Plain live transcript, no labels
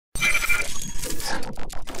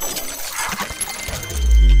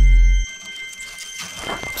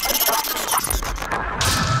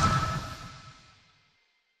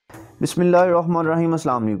बिस्मिल्लाहिर्रहमानिर्रहीम।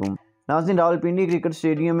 अस्सलाम वालेकुम नाज़रीन, रावलपिंडी क्रिकेट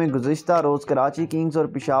स्टेडियम में गुज़िश्ता रोज़ कराची किंग्स और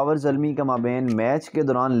पेशावर ज़ल्मी के माबैन मैच के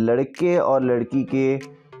दौरान लड़के और लड़की के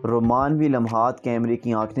रोमानवी लम्हात कैमरे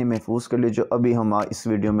की आंख ने महफूज कर लिए, जो अभी हम इस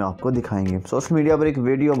वीडियो में आपको दिखाएंगे। सोशल मीडिया पर एक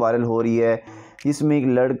वीडियो वायरल हो रही है जिसमें एक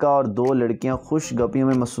लड़का और दो लड़कियां खुश गपियों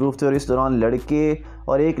में मसरूफ़ थे और इस दौरान लड़के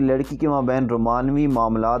और एक लड़की के माबैन रोमानवी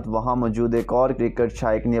मामलात वहां मौजूद एक और क्रिकेट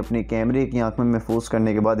शायक ने अपने कैमरे की आंख में महफूज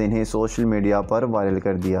करने के बाद इन्हें सोशल मीडिया पर वायरल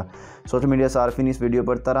कर दिया। सोशल मीडिया सार्फिन इस वीडियो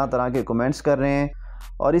पर तरह तरह के कमेंट्स कर रहे हैं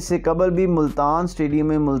और इससे कबल भी मुल्तान स्टेडियम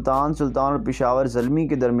में मुल्तान सुल्तान और पेशावर ज़ल्मी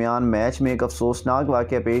के दरमियान मैच में एक अफसोसनाक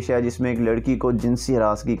वाक़या पेश आया जिसमें एक लड़की को जिनसी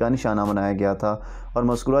हरासगी का निशाना बनाया गया था और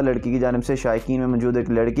मज़कूरा लड़की की जानिब से शायकीन में मौजूद एक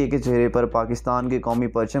लड़के के चेहरे पर पाकिस्तान के कौमी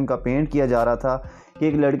परचम का पेंट किया जा रहा था कि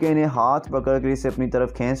एक लड़के ने हाथ पकड़कर इसे अपनी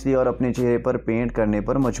तरफ खींच लिया और अपने चेहरे पर पेंट करने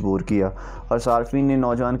पर मजबूर किया और सार्फिन ने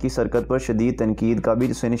नौजवान की सरकत पर शदीद तनकीद का भी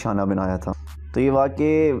उसे निशाना बनाया था। तो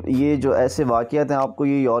ये जो ऐसे वाक़यात हैं आपको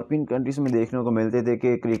ये यूरोपियन कंट्रीज़ में देखने को मिलते थे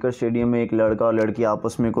कि क्रिकेट स्टेडियम में एक लड़का और लड़की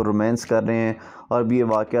आपस में को रोमांस कर रहे हैं और भी ये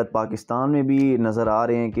वाक़यात पाकिस्तान में भी नज़र आ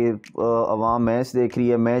रहे हैं कि अवाम मैच देख रही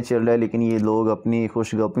है, मैच चल रहा है, लेकिन ये लोग अपनी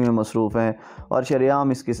खुशगपी में मसरूफ़ हैं और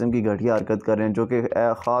शरेआम इस किस्म की घटिया हरकत कर रहे हैं, जो कि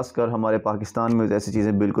ख़ास कर हमारे पाकिस्तान में ऐसी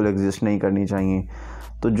चीज़ें बिल्कुल एग्जिस्ट नहीं करनी चाहिए।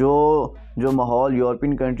 तो जो माहौल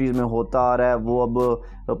यूरोपियन कंट्रीज़ में होता आ रहा है वो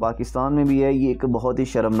अब पाकिस्तान में भी है। ये एक बहुत ही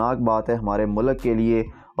शर्मनाक बात है हमारे मुल्क के लिए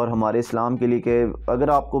और हमारे इस्लाम के लिए कि अगर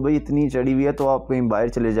आपको भाई इतनी चढ़ी हुई है तो आप कहीं बाहर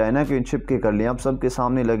चले जाए ना, कहीं छिप के कर लें, आप सबके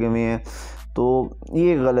सामने लगे हुए हैं, तो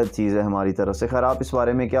ये गलत चीज़ है हमारी तरफ से। खैर, आप इस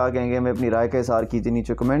बारे में क्या कहेंगे, हमें अपनी राय का इज़हार कीजिए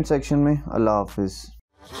नीचे कमेंट सेक्शन में। अल्लाह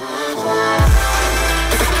हाफिज़।